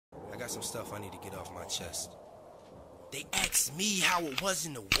some stuff I need to get off my chest. They asked me how it was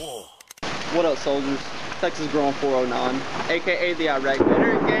in the war. What up, soldiers? Texas Growing 409, aka the Iraq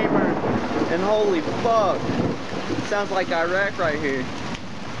Veteran Gamer. And holy fuck, sounds like Iraq right here.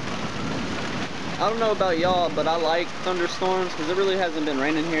 I don't know about y'all, but I like thunderstorms because it really hasn't been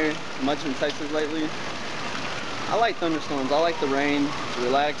raining here much in Texas lately. I like thunderstorms. I like the rain. It's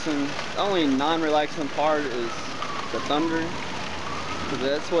relaxing. The only non-relaxing part is the thunder, because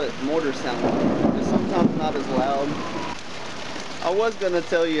that's what mortars sound like. It's sometimes not as loud. I was gonna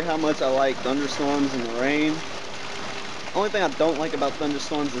tell you how much I like thunderstorms and the rain. Only thing I don't like about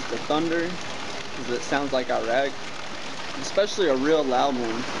thunderstorms is the thunder, because it sounds like Iraq, especially a real loud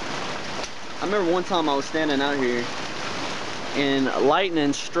one. I remember one time I was standing out here and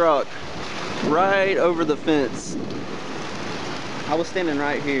lightning struck right over the fence. I was standing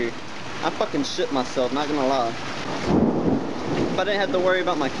right here. I fucking shit myself, not gonna lie. If I didn't have to worry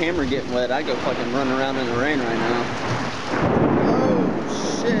about my camera getting wet, I'd go fucking run around in the rain right now.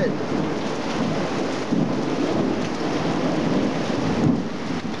 Oh shit.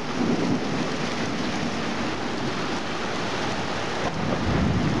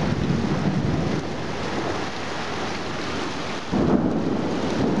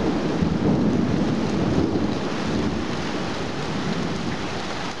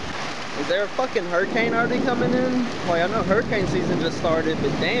 Is there a fucking hurricane already coming in? Like, I know hurricane season just started,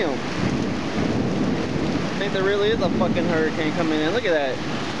 but damn. I think there really is a fucking hurricane coming in. Look at that.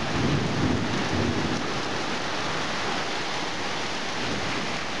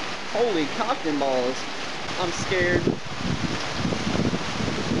 Holy cock and balls. I'm scared.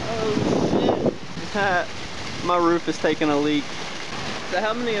 Oh shit. My roof is taking a leak. So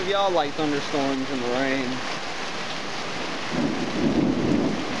how many of y'all like thunderstorms in the rain?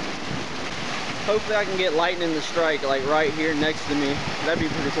 Hopefully I can get lightning to strike like right here next to me. That'd be a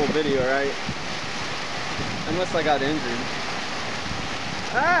pretty cool video, right? Unless I got injured.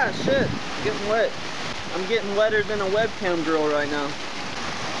 Ah, shit. Getting wet. I'm getting wetter than a webcam drill right now.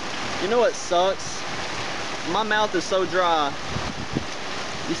 You know what sucks? My mouth is so dry.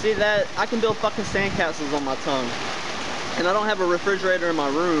 You see that? I can build fucking sandcastles on my tongue. And I don't have a refrigerator in my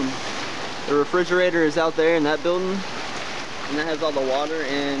room. The refrigerator is out there in that building. And that has all the water,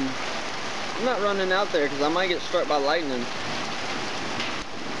 and I'm not running out there because I might get struck by lightning.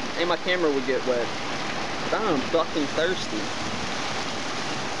 And my camera would get wet. But I'm fucking thirsty.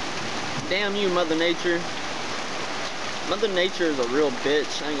 Damn you, Mother Nature. Mother Nature is a real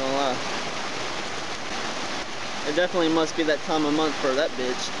bitch, I ain't gonna lie. It definitely must be that time of month for that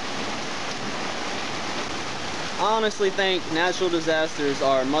bitch. I honestly think natural disasters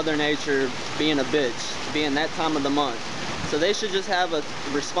are Mother Nature being a bitch, being that time of the month. So they should just have a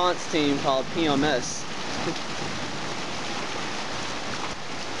response team called PMS.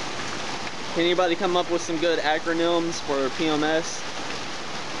 Can anybody come up with some good acronyms for PMS?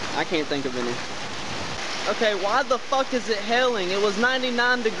 I can't think of any. Okay, why the fuck is it hailing? It was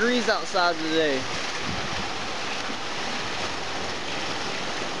 99 degrees outside today.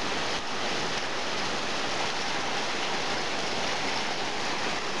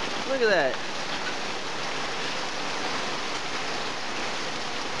 Look at that.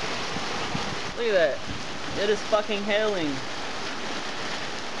 Look at that. It is fucking hailing.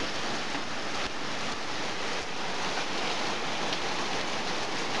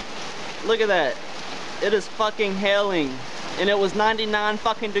 Look at that. It is fucking hailing. And it was 99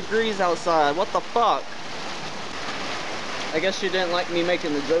 fucking degrees outside. What the fuck? I guess she didn't like me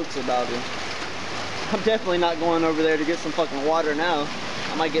making the jokes about it. I'm definitely not going over there to get some fucking water now.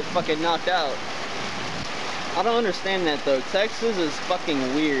 I might get fucking knocked out. I don't understand that though. Texas is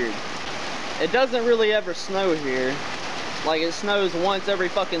fucking weird. It doesn't really ever snow here. Like, it snows once every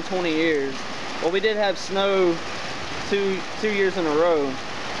fucking 20 years. Well, we did have snow two years in a row.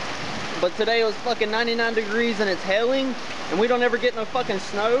 But today it was fucking 99 degrees and it's hailing, and we don't ever get no fucking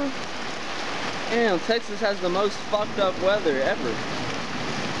snow. Damn, Texas has the most fucked up weather ever.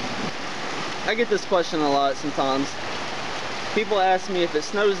 I get this question a lot sometimes. People ask me if it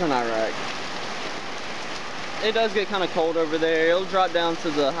snows in Iraq. It does get kind of cold over there. It'll drop down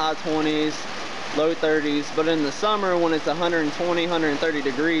to the high 20s, low 30s, but in the summer when it's 120, 130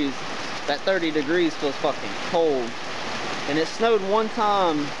 degrees, that 30 degrees feels fucking cold. And it snowed one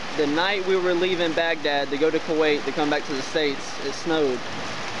time the night we were leaving Baghdad to go to Kuwait to come back to the States. It snowed,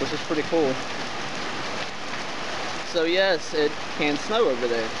 which is pretty cool. So yes, it can snow over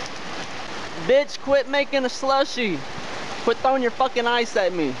there. Bitch, quit making a slushie. Quit throwing your fucking ice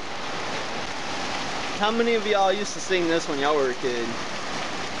at me. How many of y'all used to sing this when y'all were a kid?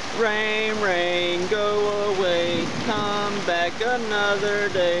 Rain, rain, go away, come back another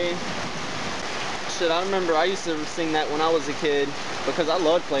day. Shit, I remember I used to sing that when I was a kid because I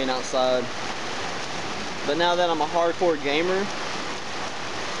loved playing outside. But now that I'm a hardcore gamer,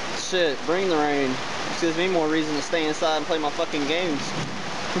 shit, bring the rain. It gives me more reason to stay inside and play my fucking games.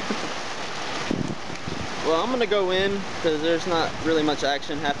 Well, I'm gonna go in because there's not really much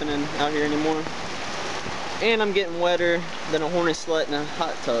action happening out here anymore. And I'm getting wetter than a horny slut in a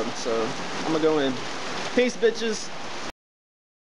hot tub, so I'm gonna go in. Peace, bitches.